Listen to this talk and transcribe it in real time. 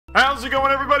How's it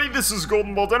going, everybody? This is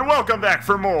GoldenBolt, and welcome back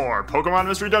for more Pokemon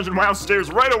Mystery Dungeon. Wow,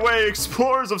 stairs right away,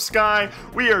 Explorers of Sky.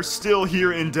 We are still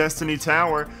here in Destiny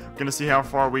Tower. We're gonna see how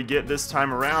far we get this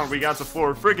time around. We got to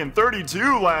floor freaking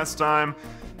 32 last time,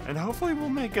 and hopefully we'll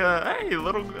make a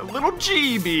little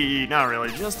GB. Not really,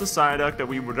 just a Psyduck that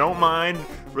we don't mind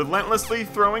relentlessly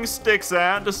throwing sticks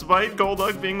at. Despite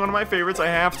Golduck being one of my favorites, I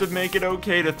have to make it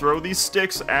okay to throw these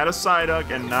sticks at a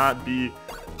Psyduck and not be,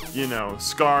 you know,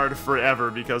 scarred forever,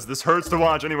 because this hurts to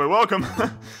watch. Anyway, welcome.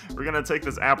 We're gonna take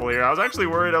this apple here. I was actually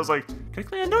worried. I was like,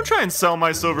 man, don't try and sell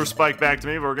my silver spike back to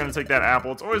me, but we're gonna take that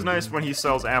apple. It's always nice when he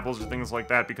sells apples or things like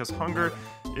that, because hunger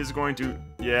is going to,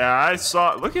 yeah, I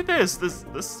saw, look at this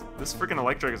freaking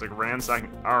Electric is like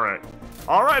ransacking. All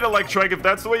right, Electric, if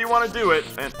that's the way you want to do it.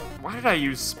 And why did I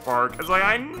use Spark? It's like,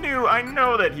 I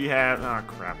know that he had, oh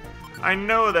crap. I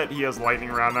know that he has lightning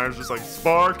round, and I was just like,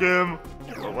 spark him.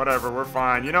 But whatever, we're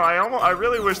fine. You know, I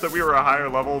really wish that we were a higher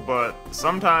level, but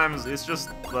sometimes it's just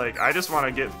like, I just want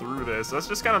to get through this. That's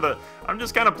just kind of I'm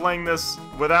just kind of playing this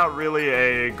without really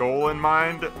a goal in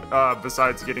mind,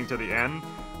 besides getting to the end.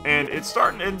 And it's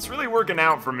really working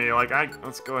out for me. Like,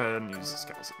 let's go ahead and use this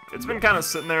guy. It's been kind of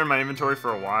sitting there in my inventory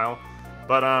for a while.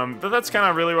 But that's kind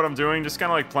of really what I'm doing, just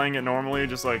kind of like playing it normally,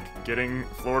 just like getting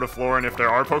floor to floor, and if there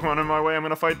are Pokemon in my way, I'm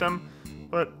gonna fight them.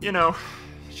 But, you know,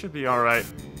 it should be alright.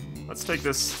 Let's take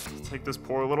this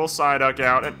poor little Psyduck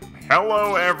out, and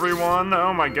hello everyone!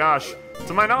 Oh my gosh.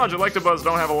 To my knowledge, Electabuzz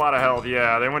don't have a lot of health.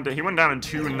 Yeah, he went down in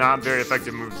 2 not very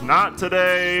effective moves. Not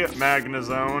today,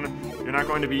 Magnezone. You're not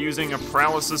going to be using a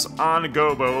paralysis on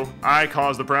Gobo. I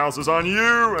caused the paralysis on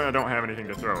you, and I don't have anything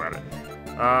to throw at it.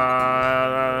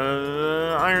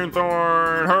 Iron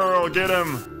Thorn, hurl, get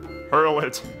him! Hurl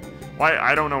it. Why?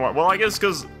 I don't know why. Well, I guess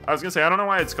because, I was gonna say, I don't know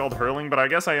why it's called hurling, but I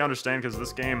guess I understand because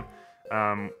this game,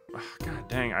 god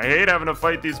dang, I hate having to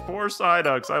fight these poor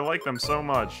Psyducks. I like them so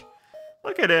much.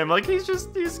 Look at him, like he's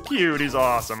cute, he's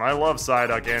awesome. I love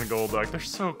Psyduck and Golduck. They're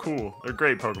so cool. They're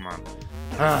great Pokemon.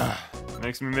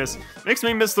 Makes me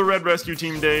miss the Red Rescue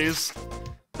Team days.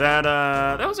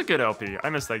 That was a good LP. I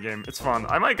missed that game. It's fun.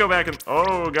 I might go back and,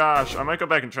 oh gosh, I might go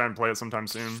back and try and play it sometime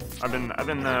soon. I've been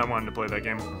wanting to play that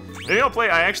game. Maybe I'll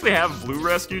play, I actually have Blue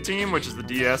Rescue Team, which is the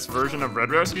DS version of Red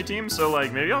Rescue Team, so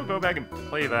like, maybe I'll go back and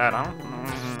play that. I don't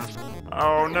know.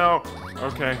 Oh no.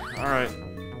 Okay, alright.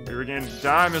 We regained,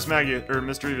 die, Miss Maggie, or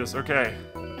Miss Trevis, okay.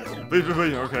 Please,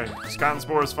 okay. Cotton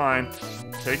Spore is fine.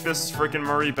 Take this freaking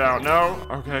Mareep out. No?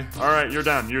 Okay, alright, you're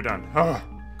done. Oh.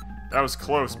 That was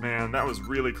close, man. That was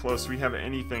really close. Do we have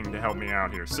anything to help me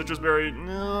out here? Citrus Berry?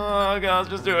 No, guys,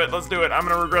 just do it. Let's do it. I'm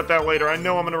gonna regret that later. I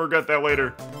know I'm gonna regret that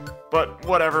later. But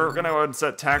whatever. We're gonna go ahead and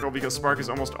set Tackle because Spark is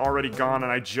almost already gone,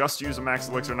 and I just used a Max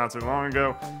Elixir not too long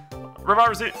ago.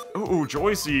 Reviver Seed. Ooh,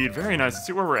 Joy Seed. Very nice. Let's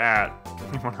see where we're at.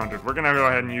 100. We're gonna go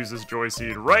ahead and use this Joy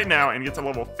Seed right now and get to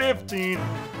level 15.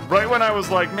 Right when I was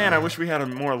like, man, I wish we had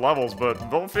more levels, but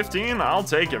level 15? I'll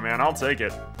take it, man. I'll take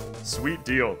it. Sweet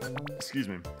deal. Excuse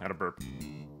me, had a burp.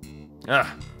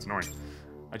 It's annoying.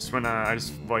 I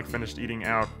just like finished eating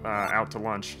out to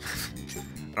lunch.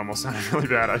 It almost sounded really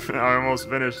bad. I almost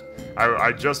finished.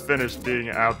 I just finished being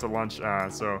out to lunch,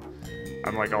 so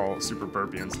I'm like all super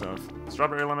burpy and stuff.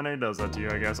 Strawberry lemonade does that to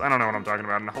you, I guess. I don't know what I'm talking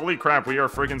about. And holy crap, we are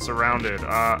freaking surrounded.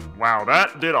 Wow,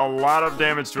 that did a lot of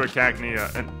damage to a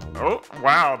Cacnea. And oh,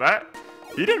 wow,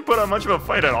 he didn't put up much of a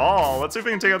fight at all. Let's see if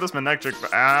we can take out this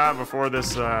Manectric before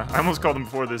this, I almost called him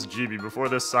before this GB, before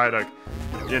this Psyduck,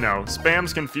 you know,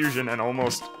 spams confusion and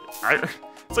almost,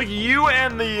 it's like you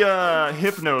and the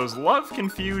Hypnos love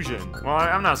confusion. Well,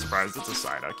 I'm not surprised, it's a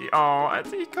Psyduck.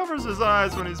 He covers his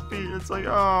eyes when he's beat. It's like,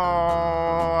 oh,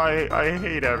 I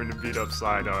hate having to beat up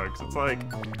Psyducks.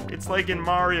 It's like in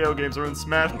Mario games or when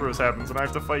Smash Bros happens and I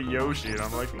have to fight Yoshi, and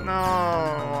I'm like, no,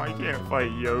 I can't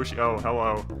fight Yoshi. Oh,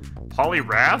 hello.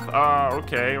 Poliwrath?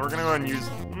 Okay, we're gonna go ahead and use...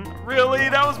 Really?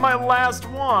 That was my last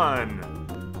one!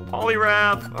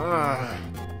 Poliwrath?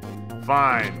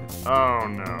 Fine. Oh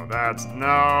no,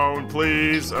 no,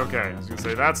 please. Okay, I was gonna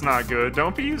say, that's not good.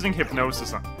 Don't be using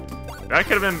Hypnosis on... That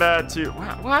could have been bad too.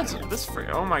 What?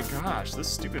 Oh my gosh, this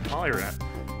stupid Poliwrath.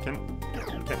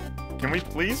 Can we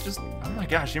please just... Oh my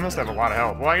gosh, he must have a lot of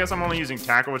health. Well, I guess I'm only using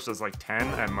Tackle, which does like 10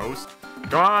 at most.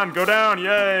 Go on, go down,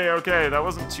 yay, okay, that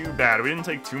wasn't too bad. We didn't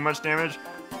take too much damage.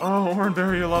 Oh,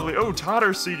 Hornberry, you're lovely. Oh,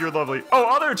 Totter Seed, you're lovely.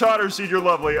 Oh, other Totter Seed, you're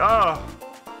lovely. Oh,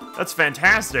 that's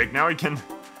fantastic. Now we can,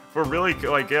 if we're really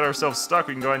like get ourselves stuck,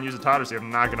 we can go ahead and use a Totter Seed. I'm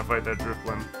not gonna fight that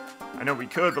Drifblim. I know we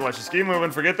could, but let's just keep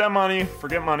moving. Forget that money,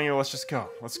 forget money, let's just go.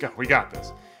 Let's go, we got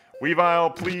this.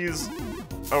 Weavile, please.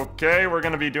 Okay, we're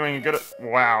gonna be doing a good...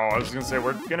 Wow, I was gonna say,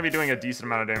 we're gonna be doing a decent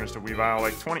amount of damage to Weavile,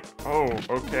 like 20... Oh,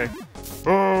 okay.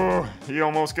 Oh, he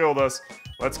almost killed us.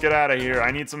 Let's get out of here.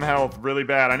 I need some health really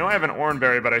bad. I know I have an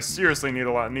oranberry, but I seriously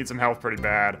need some health pretty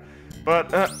bad.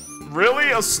 But,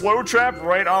 really? A slow trap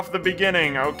right off the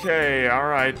beginning. Okay,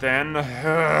 alright then.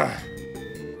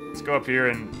 Let's go up here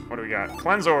and, what do we got?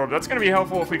 Cleanse Orb. That's gonna be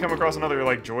helpful if we come across another,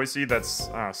 like, Joy Seed that's,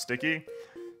 sticky.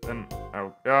 Then,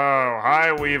 oh,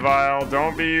 hi, Weavile.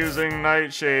 Don't be using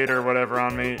Nightshade or whatever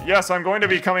on me. Yes, I'm going to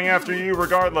be coming after you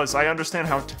regardless. I understand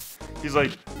how... He's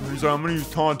like, I'm gonna use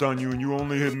Taunt on you and you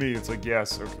only hit me. It's like,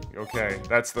 yes, okay.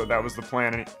 That was the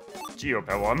plan. And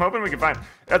Geopebble. I'm hoping we can find...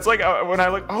 That's like, when I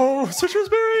look... Oh, Citrus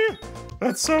Berry!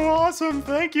 That's so awesome.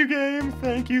 Thank you, game.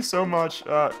 Thank you so much.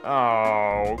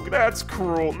 Oh, that's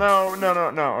cruel. No,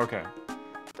 okay.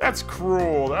 That's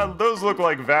cruel. Those look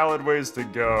like valid ways to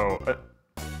go.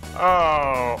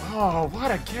 Oh,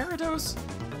 what a Gyarados?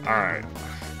 Alright.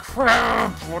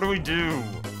 Crap! What do we do?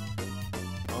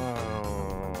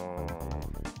 Oh,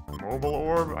 Mobile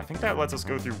Orb? I think that lets us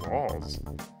go through walls.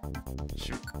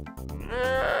 Shoot.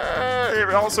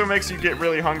 It also makes you get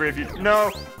really hungry if you...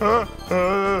 No!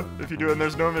 If you do it and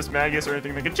there's no Miss Magius or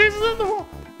anything that can chase us in the wall!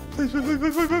 Please.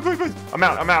 I'm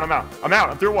out.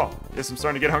 I'm through a wall. Yes, I'm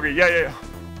starting to get hungry. Yeah.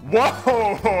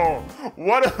 Whoa!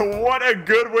 What a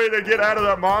good way to get out of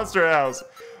that monster house.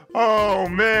 Oh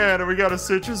man, we got a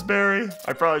citrus berry.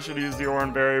 I probably should use the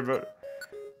orange berry, but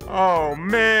oh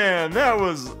man, that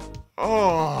was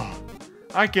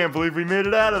I can't believe we made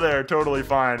it out of there totally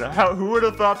fine. Who would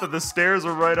have thought that the stairs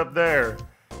were right up there?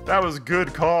 That was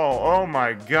good call. Oh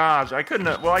my gosh, I couldn't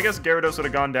have, well, I guess Gyarados would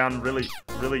have gone down really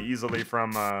easily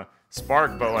from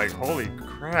Spark, but like, holy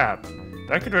crap.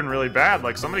 That could have been really bad.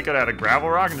 Like, somebody could have had a gravel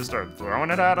rock and just started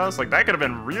throwing it at us. Like, that could have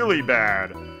been really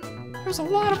bad. There's a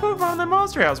lot of Pokemon in the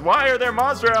monster house. Why are there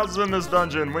monster houses in this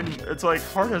dungeon when it's, like,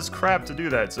 hard as crap to do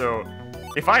that? So,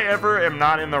 if I ever am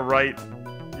not in the right...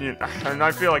 You know, and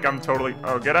I feel like I'm totally...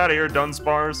 Oh, get out of here,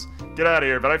 Dunsparce. Get out of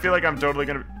here. But I feel like I'm totally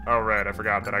gonna... Oh, right. I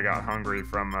forgot that I got hungry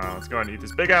from... let's go ahead and eat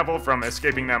this Big Apple from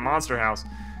escaping that monster house.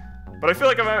 But I feel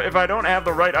like if I don't have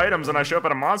the right items and I show up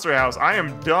at a monster house, I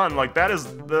am done. Like, that is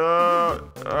the...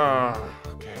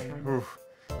 okay. Oof.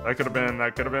 That could have been bad.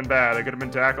 It could have been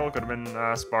Tackle. Could have been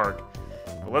Spark.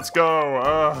 But let's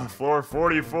go. Floor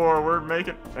 44. We're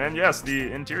making... And yes,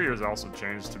 the interior has also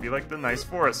changed to be like the nice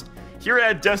forest. Here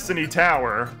at Destiny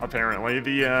Tower, apparently,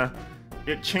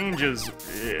 it changes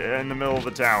in the middle of the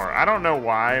tower. I don't know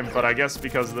why, but I guess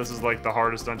because this is like the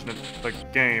hardest dungeon in the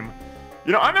game.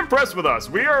 You know, I'm impressed with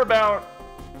us. We are about...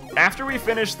 After we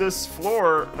finish this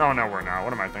floor... No, we're not.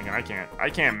 What am I thinking? I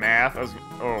can't math.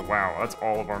 Oh, wow. That's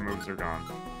all of our moves are gone.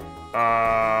 I'm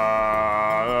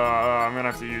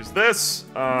gonna have to use this.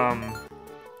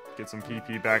 Get some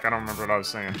PP back. I don't remember what I was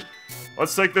saying.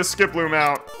 Let's take this Skiploom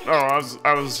out. Oh,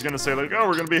 I was gonna say, like, oh,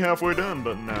 we're gonna be halfway done,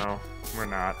 but no. We're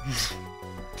not. I was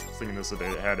thinking this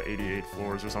had 88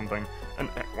 floors or something. And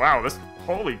wow, this...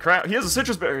 Holy crap. He has a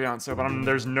citrus berry on, so but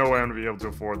there's no way I'm gonna be able to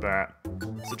afford that.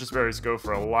 Citrus berries go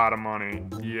for a lot of money.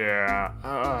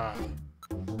 Yeah.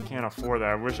 Can't afford that.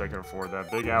 I wish I could afford that.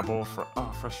 Big Apple for...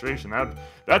 Oh, frustration.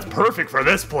 That's perfect for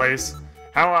this place.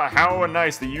 How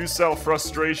nice that you sell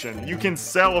frustration. You can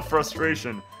sell a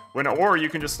frustration. Or you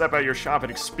can just step out of your shop and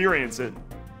experience it.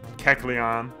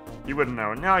 Kecleon. You wouldn't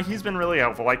know. No, he's been really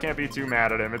helpful. I can't be too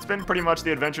mad at him. It's been pretty much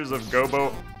the adventures of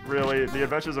Gobo. Really, the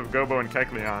adventures of Gobo and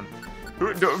Kecleon.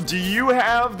 Do you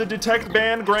have the Detect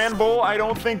Band Grand Bowl? I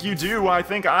don't think you do. I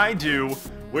think I do.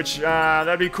 Which,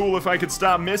 that'd be cool if I could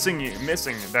stop missing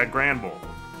that Grand Bowl.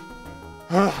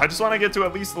 I just want to get to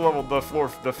at least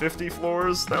the 50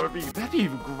 floors. That'd be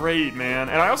great, man.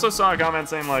 And I also saw a comment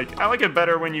saying, like, I like it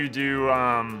better when you do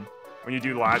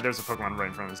live. There's a Pokemon right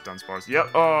in front of this Dunsparce.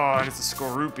 Yep. Oh, and it's a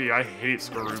Skorupi. I hate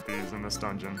Skorupis in this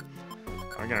dungeon.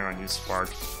 I'm gonna go and use Spark.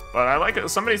 But I like it.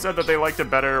 Somebody said that they liked it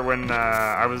better when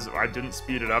I didn't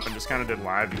speed it up and just kind of did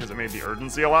live because it made the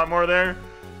urgency a lot more there.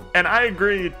 And I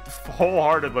agree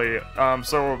wholeheartly.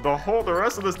 So the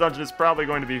rest of this dungeon is probably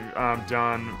going to be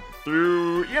done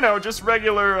through, you know, just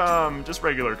regular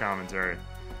commentary.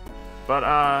 But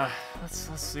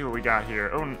let's see what we got here.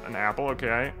 Oh, an apple.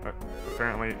 Okay.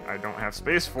 Apparently I don't have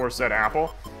space for said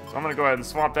apple, so I'm gonna go ahead and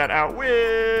swap that out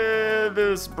with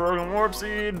this Broken Warp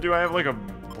Seed. Do I have like a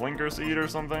Blinker Seed or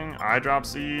something? Eye Drop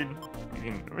Seed.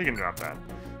 We can drop that.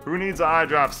 Who needs an Eye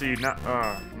Drop Seed?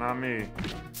 Not me.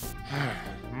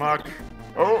 Muck.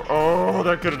 Oh,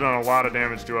 that could have done a lot of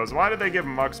damage to us. Why did they give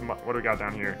Muck? What do we got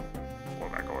down here?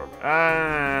 Back orb.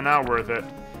 Not worth it.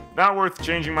 Not worth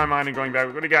changing my mind and going back.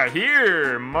 What do we got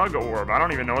here? Mug Orb. I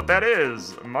don't even know what that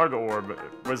is. Mug Orb.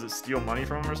 Was it steal money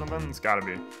from him or something? It's gotta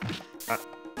be.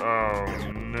 Oh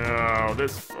no,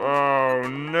 oh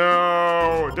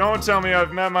no. Don't tell me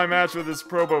I've met my match with this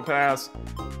Probo Pass.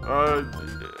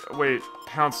 Wait,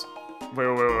 Pounce. Wait.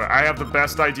 I have the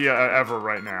best idea ever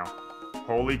right now.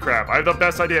 Holy crap, I have the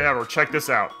best idea ever. Check this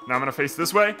out. Now I'm gonna face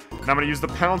this way, and I'm gonna use the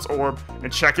Pounce Orb,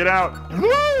 and check it out.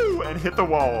 Woo! And hit the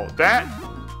wall.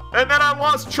 And then I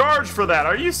lost charge for that.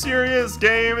 Are you serious,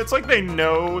 game? It's like they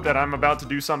know that I'm about to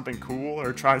do something cool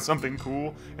or try something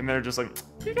cool, and they're just like,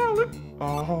 you gotta look.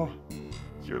 Oh,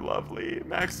 you're lovely.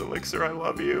 Max Elixir, I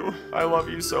love you. I love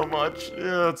you so much.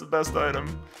 Yeah, it's the best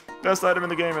item. Best item in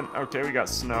the game. And okay, we got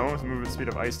snow. Movement speed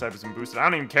of ice type is boosted. I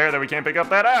don't even care that we can't pick up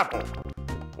that apple.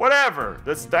 Whatever.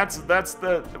 That's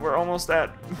the. We're almost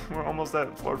at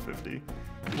floor 50.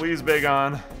 Please,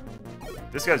 Bagon.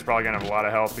 This guy's probably gonna have a lot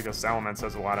of health because Salamence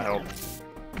has a lot of health.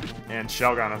 And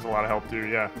Shelgon has a lot of health too,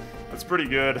 yeah. That's pretty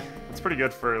good. It's pretty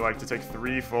good for, like, to take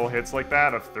 3 full hits like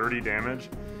that of 30 damage.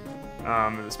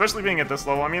 Especially being at this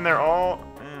level. I mean, they're all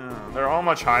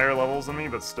much higher levels than me,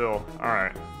 but still.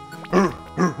 Alright.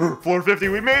 Floor 50,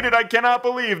 we made it! I cannot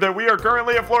believe that we are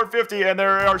currently at floor 50 and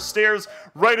there are stairs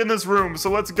right in this room, so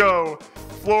let's go.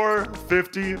 Floor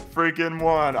 50 freaking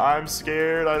 1. I'm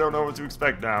scared. I don't know what to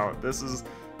expect now. This is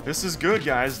good,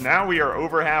 guys. Now we are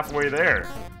over halfway there.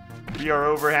 We are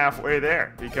over halfway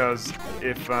there because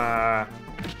if that's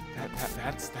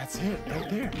it right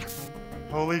there.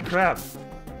 Holy crap!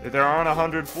 There aren't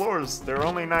 100 floors. There are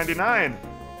only 99.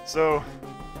 So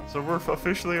we're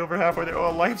officially over halfway there.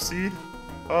 Oh, a life seed.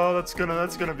 Oh, that's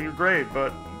gonna be great.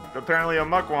 But apparently a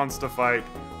Muck wants to fight.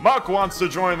 Muck wants to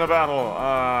join the battle.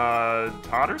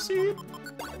 Totter seed.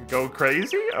 Go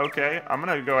crazy? Okay, I'm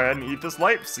gonna go ahead and eat this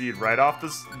life seed right off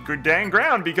this good dang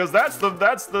ground because that's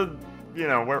the you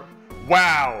know where.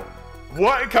 Wow,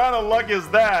 what kind of luck is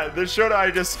that? This showed I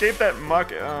just escaped that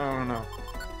Muck. Oh no,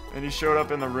 and he showed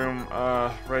up in the room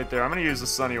right there. I'm gonna use the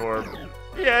Sunny Orb.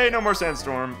 Yay, no more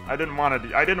Sandstorm. I didn't want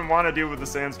to deal with the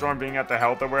Sandstorm being at the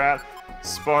health that we're at.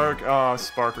 Spark, oh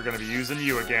Spark, we're gonna be using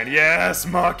you again. Yes,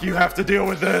 Muck, you have to deal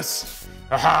with this.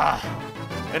 Aha!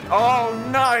 And oh,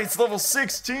 nice, level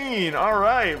 16. All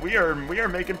right, we are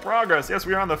making progress. Yes,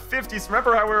 we are on the 50s.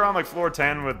 Remember how we were on like floor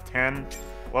 10 with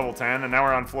level 10, and now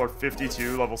we're on floor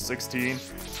 52, level 16.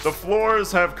 The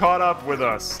floors have caught up with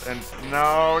us. And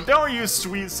no, don't use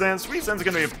Sweet Scent. Sweet Scent's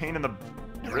gonna be a pain in the.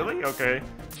 Really? Okay.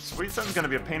 Sweet Scent's gonna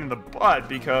be a pain in the butt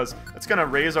because it's gonna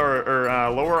raise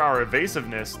our lower our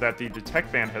evasiveness that the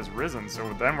detect band has risen. So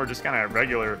then we're just kind of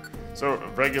regular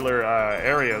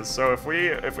areas. So if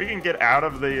we can get out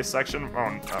of the section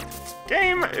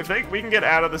we can get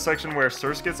out of the section where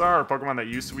Surskits are, or Pokemon that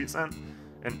use Sweet Scent,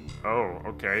 and oh,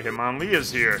 okay, Hitmonlee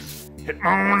is here.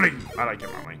 Hitmonlee! I like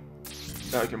Hitmonlee.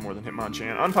 I like him more than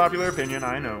Hitmonchan. Unpopular opinion,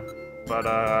 I know, but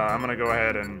I'm gonna go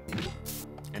ahead and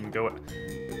go.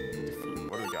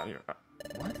 What do we got here?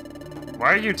 What?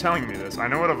 Why are you telling me this? I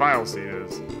know what a Vile Seed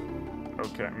is.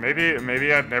 Okay,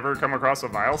 maybe I've never come across a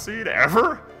Vile Seed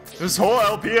ever. This whole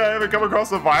LP I haven't come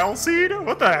across a Vile Seed?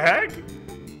 What the heck?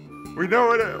 We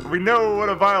know what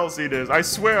a Vile Seed is. I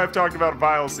swear I've talked about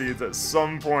Vile Seeds at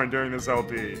some point during this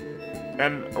LP.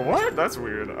 And what? That's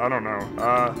weird. I don't know.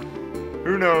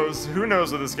 Who knows? Who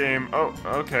knows with this game? Oh,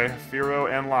 okay. Fearow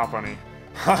and Lopunny.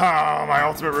 Haha, my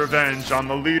ultimate revenge on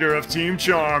the leader of Team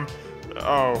Charm.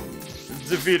 Oh,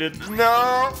 defeated.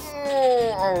 No!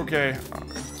 Oh, okay.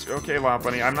 Okay,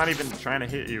 Lopunny. I'm not even trying to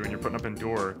hit you and you're putting up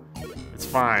Endure. It's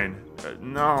fine.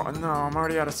 No, I'm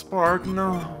already out of Spark.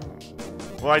 No.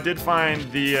 Well, I did find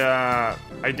the, God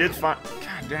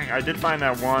dang, I did find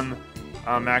that one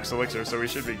Max Elixir, so we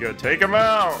should be good. Take him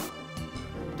out!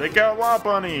 Take out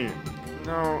Lopunny!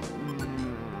 No.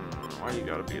 Why you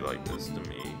gotta be like this to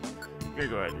me? I'm gonna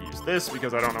go ahead and use this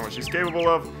because I don't know what she's capable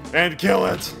of. And kill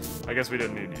it! I guess we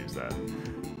didn't need to use that.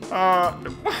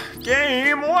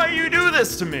 Game, why you do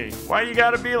this to me? Why you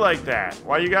gotta be like that?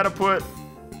 Why you gotta put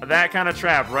that kind of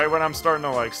trap right when I'm starting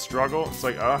to, like, struggle? It's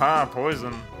like, aha,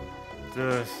 poison.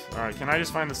 Alright, can I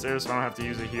just find the stairs so I don't have to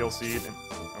use a heal seed?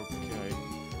 Okay.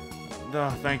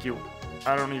 Thank you.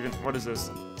 I don't even... What is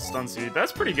this? Stun seed.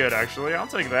 That's pretty good, actually. I'll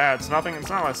take that. It's not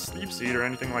a sleep seed or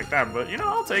anything like that, but, you know,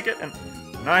 I'll take it. And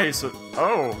nice.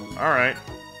 Oh, alright.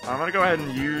 I'm gonna go ahead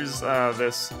and use,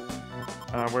 this...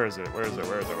 where is it? I'm gonna go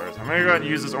ahead and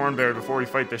use this Oran Berry before we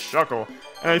fight this Shuckle.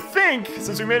 And I think,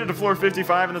 since we made it to floor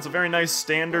 55, and it's a very nice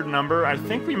standard number, I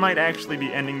think we might actually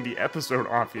be ending the episode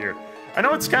off here. I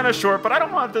know it's kind of short, but I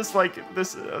don't want this, like,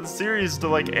 series to,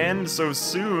 like, end so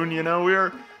soon, you know?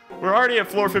 We're already at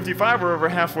floor 55, we're over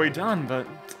halfway done, but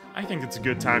I think it's a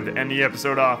good time to end the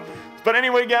episode off. But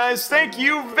anyway, guys, thank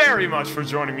you very much for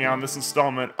joining me on this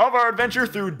installment of our adventure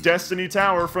through Destiny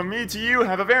Tower. From me to you,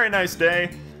 have a very nice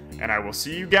day, And I will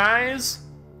see you guys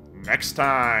next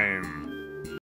time.